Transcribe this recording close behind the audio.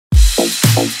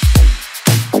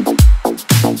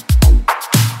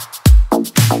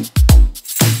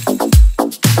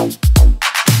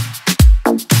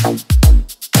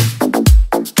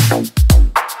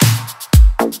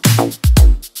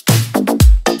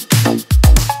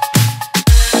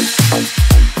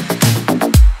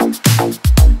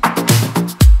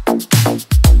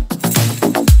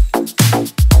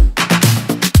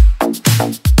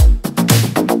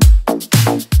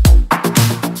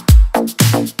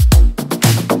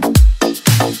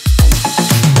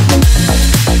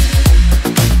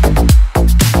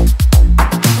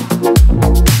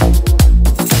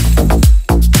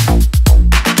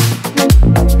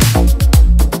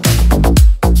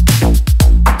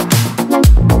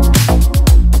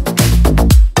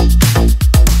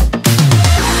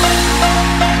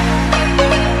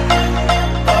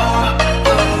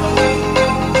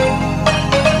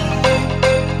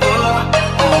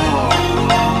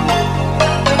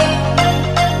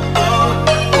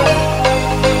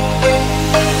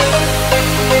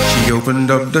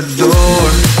opened up the door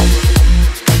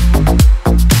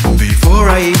before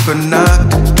I even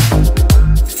knocked.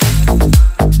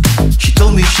 She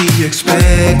told me she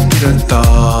expected $1,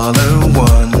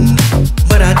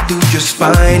 but I do just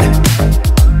fine.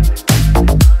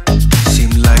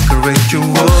 Seemed like a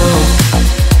ritual.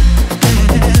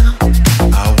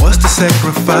 I was the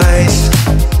sacrifice.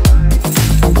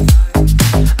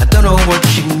 I don't know what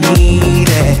she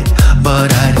needed,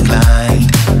 but I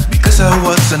declined because I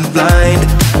wasn't blind.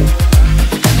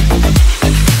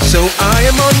 So I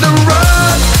am on the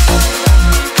run,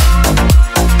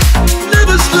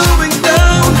 never slowing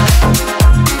down,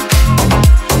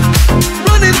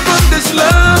 running from this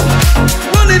love,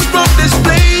 running from this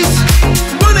place,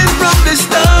 running from this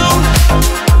town.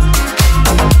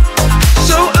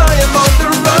 So I am on the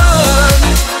run,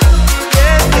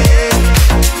 yeah, yeah.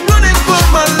 Running for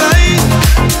my life,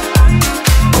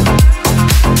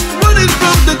 running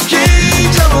from the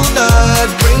cage I will not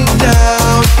break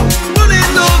down,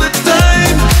 running all the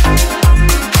time.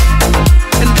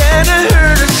 And then I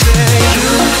heard her say, you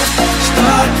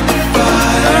start the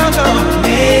fire, I'm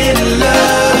in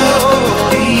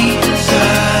love, deep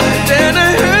inside. Then I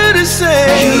heard her say,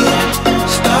 you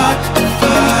start the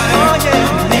fire,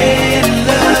 I'm in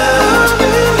love,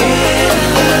 in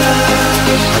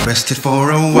love. I rested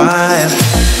for a while,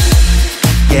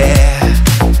 yeah,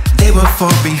 they were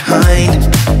far behind.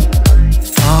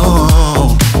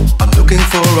 Oh, I'm looking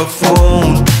for a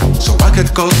phone so I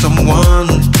could call someone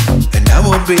and I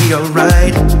would be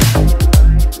alright.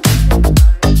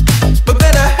 But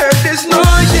then I heard this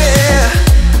noise, yeah,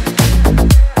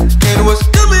 it was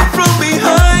coming from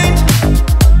behind.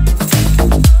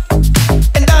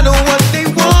 And I know what they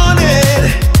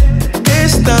wanted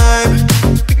this time,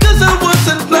 because I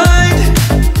wasn't blind.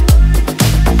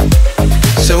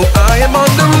 So I am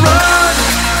on the run,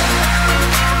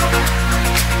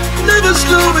 never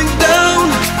slowing down,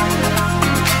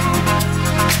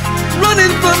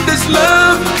 running from this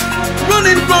love,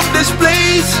 running from this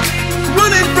place,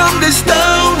 running from this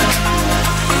town.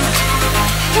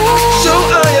 So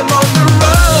I am on the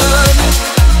run,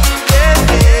 yeah,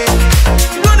 yeah.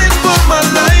 Running for my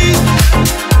life,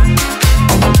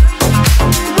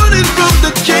 running from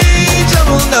the cage I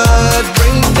will not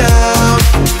break down,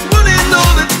 running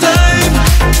all the time.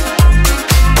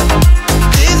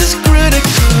 This is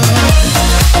critical.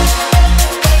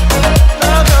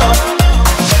 No, no.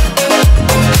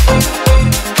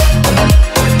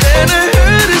 And then I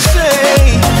heard her say,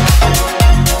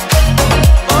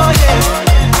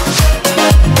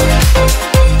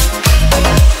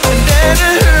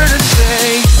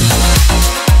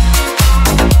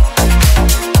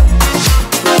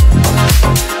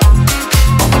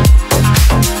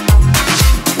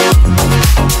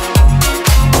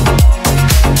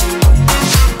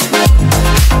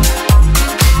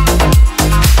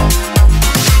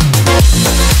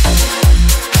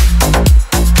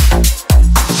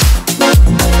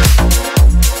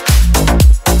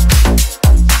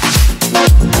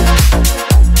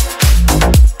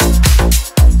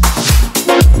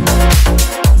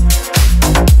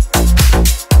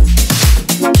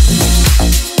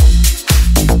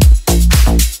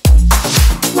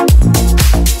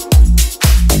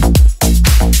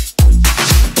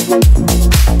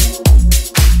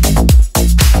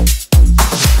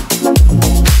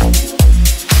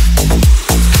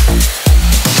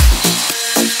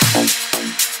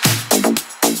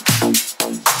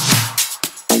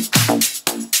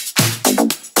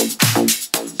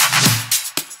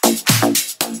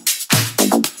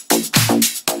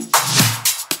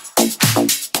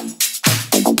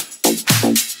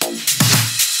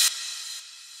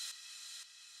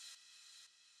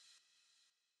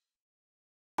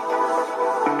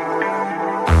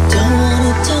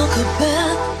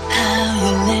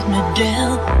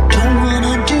 down. Don't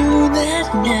wanna do that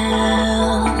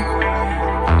now.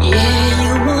 Yeah,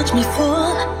 you watch me fall.